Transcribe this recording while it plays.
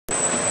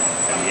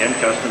the end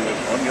customer's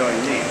ongoing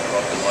need for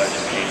optimized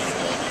machine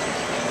performance.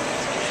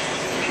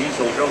 Machine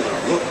tool builders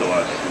look to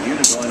us for new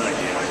design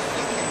ideas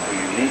for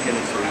unique and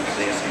improved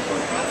CNC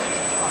functionality.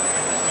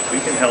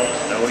 We can help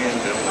an OEM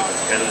build a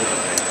competitive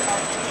advantage.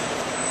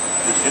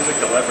 This is a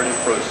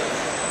collaborative process,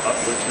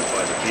 uplifted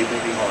by the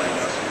people behind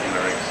us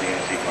numeric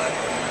CNC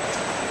platform.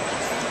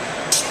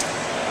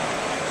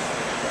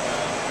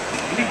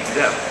 Unique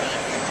depth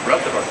and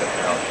breadth of our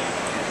technology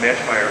is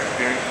matched by our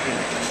experienced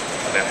team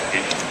of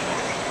application engineers.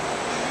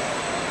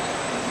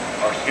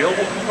 Our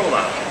scalable control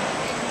options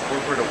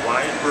incorporate a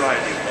wide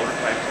variety of motor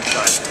types and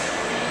sizes,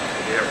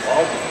 and they are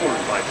all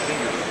supported by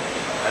singular,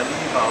 highly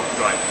evolved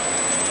drivers.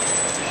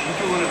 Machine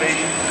tool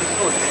innovation is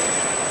facilitated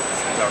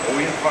as our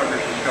OEM partners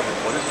discover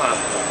what is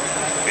possible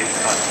based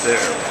on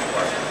their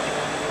requirements.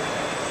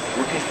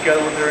 Working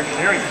together with their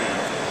engineering team,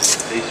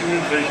 they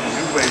soon envision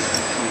new ways to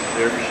improve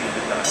their machine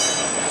design.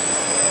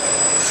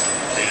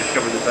 They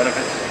discover the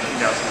benefits of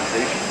machine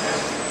optimization,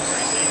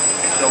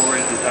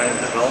 accelerated design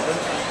and development,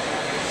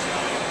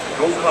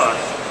 control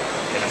costs,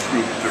 and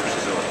improve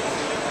serviceability.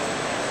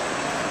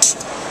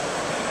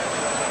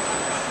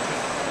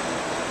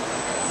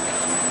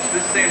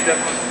 This same depth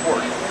of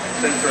support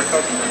extends to our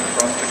customers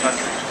across the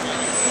country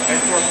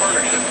and to our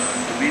partnerships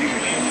with leading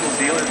machine tool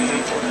dealers and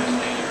importers.